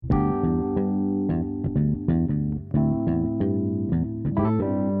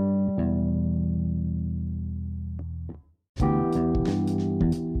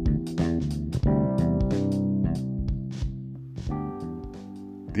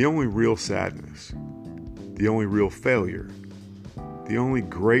The only real sadness, the only real failure, the only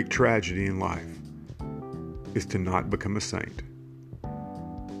great tragedy in life is to not become a saint.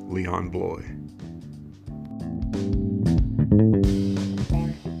 Leon Bloy.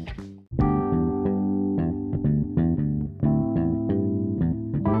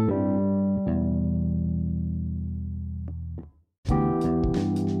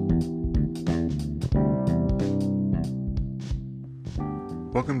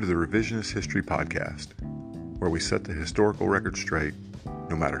 Welcome to the Revisionist History Podcast, where we set the historical record straight,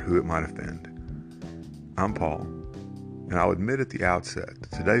 no matter who it might offend. I'm Paul, and I'll admit at the outset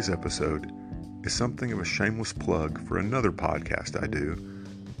that today's episode is something of a shameless plug for another podcast I do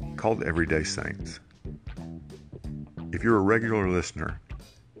called Everyday Saints. If you're a regular listener,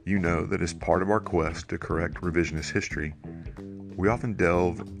 you know that as part of our quest to correct revisionist history, we often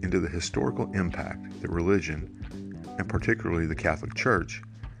delve into the historical impact that religion, and particularly the Catholic Church,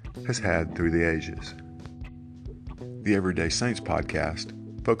 has had through the ages. The Everyday Saints podcast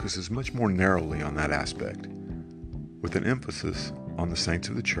focuses much more narrowly on that aspect, with an emphasis on the saints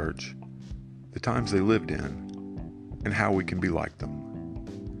of the Church, the times they lived in, and how we can be like them.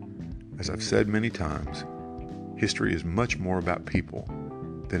 As I've said many times, history is much more about people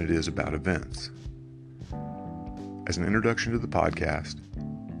than it is about events. As an introduction to the podcast,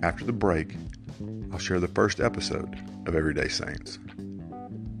 after the break, I'll share the first episode of Everyday Saints.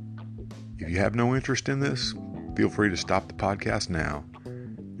 If you have no interest in this, feel free to stop the podcast now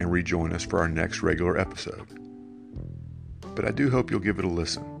and rejoin us for our next regular episode. But I do hope you'll give it a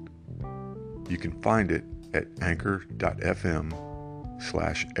listen. You can find it at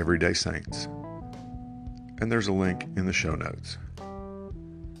anchor.fm/everydaysaints. And there's a link in the show notes.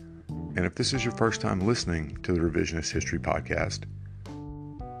 And if this is your first time listening to the Revisionist History Podcast,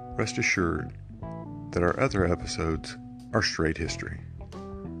 rest assured that our other episodes are straight history.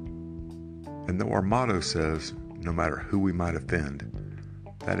 And though our motto says, no matter who we might offend,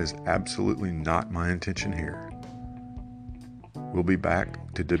 that is absolutely not my intention here. We'll be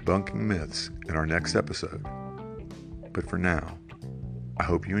back to debunking myths in our next episode. But for now, I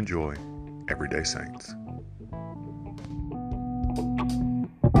hope you enjoy Everyday Saints.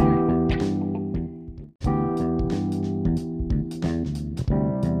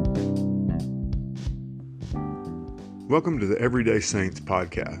 Welcome to the Everyday Saints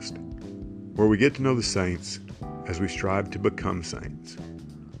podcast, where we get to know the saints as we strive to become saints.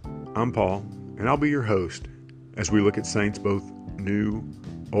 I'm Paul, and I'll be your host as we look at saints both new,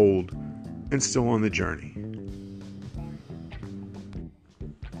 old, and still on the journey.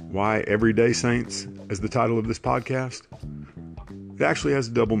 Why Everyday Saints as the title of this podcast? It actually has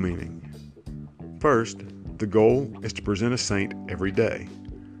a double meaning. First, the goal is to present a saint every day.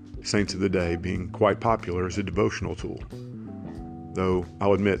 Saints of the Day being quite popular as a devotional tool, though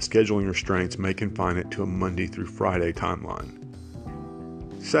I'll admit scheduling restraints may confine it to a Monday through Friday timeline.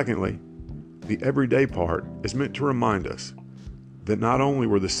 Secondly, the everyday part is meant to remind us that not only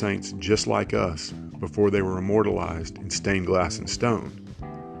were the saints just like us before they were immortalized in stained glass and stone,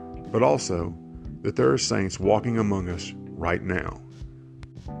 but also that there are saints walking among us right now.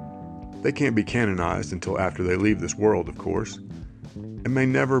 They can't be canonized until after they leave this world, of course, and may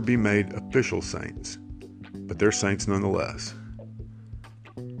never be made official saints, but they're saints nonetheless.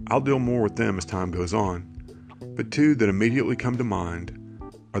 I'll deal more with them as time goes on, but two that immediately come to mind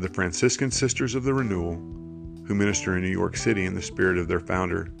are the Franciscan Sisters of the Renewal, who minister in New York City in the spirit of their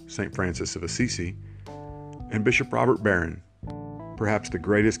founder, St. Francis of Assisi, and Bishop Robert Barron, perhaps the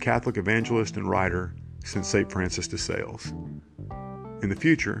greatest Catholic evangelist and writer since St. Francis de Sales. In the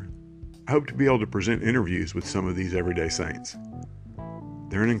future, I hope to be able to present interviews with some of these everyday saints.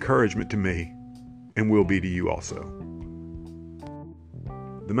 They're an encouragement to me, and will be to you also.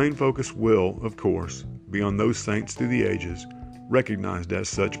 The main focus will, of course, be on those saints through the ages recognized as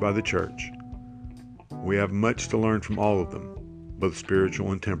such by the Church. We have much to learn from all of them, both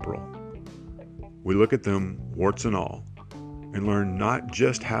spiritual and temporal. We look at them, warts and all, and learn not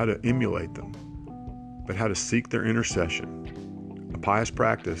just how to emulate them, but how to seek their intercession, a pious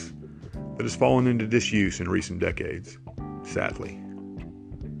practice that has fallen into disuse in recent decades, sadly.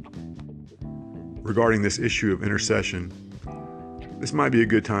 Regarding this issue of intercession, this might be a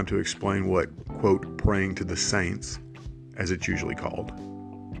good time to explain what, quote, praying to the saints, as it's usually called,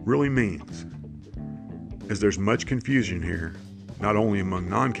 really means, as there's much confusion here, not only among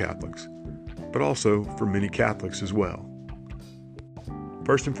non-Catholics, but also for many Catholics as well.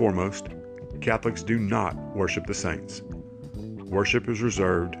 First and foremost, Catholics do not worship the saints. Worship is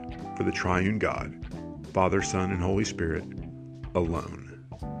reserved for the triune God, Father, Son, and Holy Spirit, alone.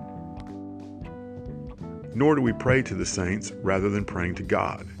 nor do we pray to the saints rather than praying to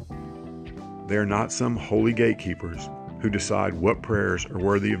God. They are not some holy gatekeepers who decide what prayers are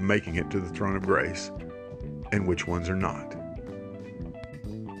worthy of making it to the throne of grace and which ones are not.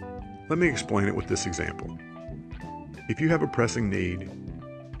 Let me explain it with this example. If you have a pressing need,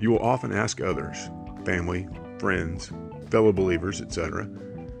 you will often ask others, family, friends, fellow believers, etc.,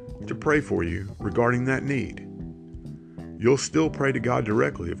 to pray for you regarding that need. You'll still pray to God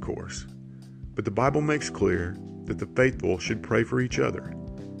directly, of course, but the Bible makes clear that the faithful should pray for each other,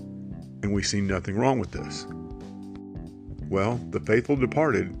 and we see nothing wrong with this. Well, the faithful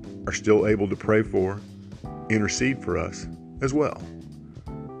departed are still able to pray for, intercede for us as well.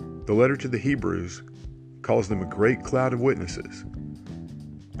 The letter to the Hebrews calls them a great cloud of witnesses.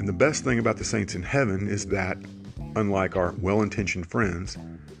 And the best thing about the saints in heaven is that, unlike our well-intentioned friends,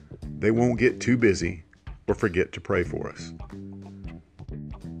 they won't get too busy or forget to pray for us.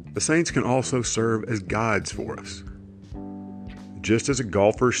 The saints can also serve as guides for us. Just as a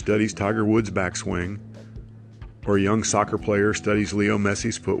golfer studies Tiger Woods' backswing, or a young soccer player studies Leo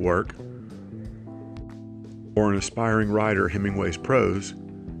Messi's footwork, or an aspiring writer Hemingway's prose,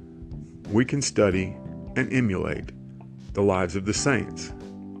 we can study and emulate the lives of the saints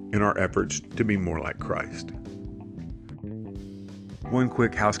in our efforts to be more like Christ. One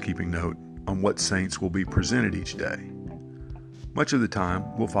quick housekeeping note on what saints will be presented each day. Much of the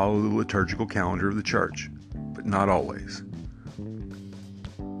time, we'll follow the liturgical calendar of the church, but not always.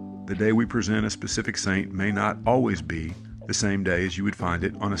 The day we present a specific saint may not always be the same day as you would find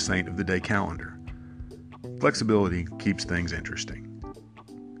it on a Saint of the Day calendar. Flexibility keeps things interesting.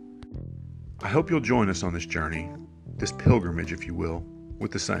 I hope you'll join us on this journey, this pilgrimage, if you will,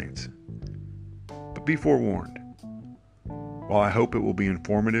 with the saints. But be forewarned. While I hope it will be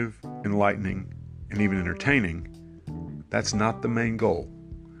informative, enlightening, and even entertaining, that's not the main goal.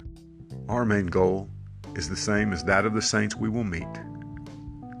 Our main goal is the same as that of the saints we will meet: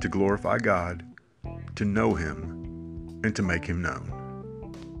 to glorify God, to know Him, and to make Him known.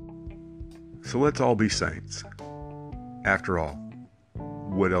 So let's all be saints. After all,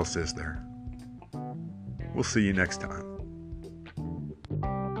 what else is there? We'll see you next time.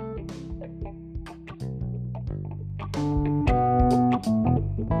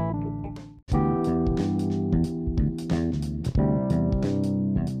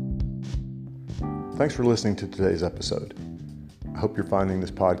 Thanks for listening to today's episode. I hope you're finding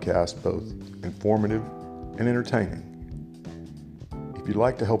this podcast both informative and entertaining. If you'd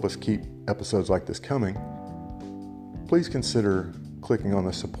like to help us keep episodes like this coming, please consider clicking on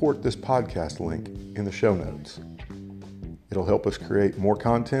the Support This Podcast link in the show notes. It'll help us create more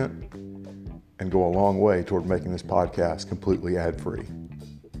content and go a long way toward making this podcast completely ad-free.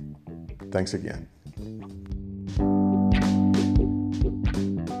 Thanks again.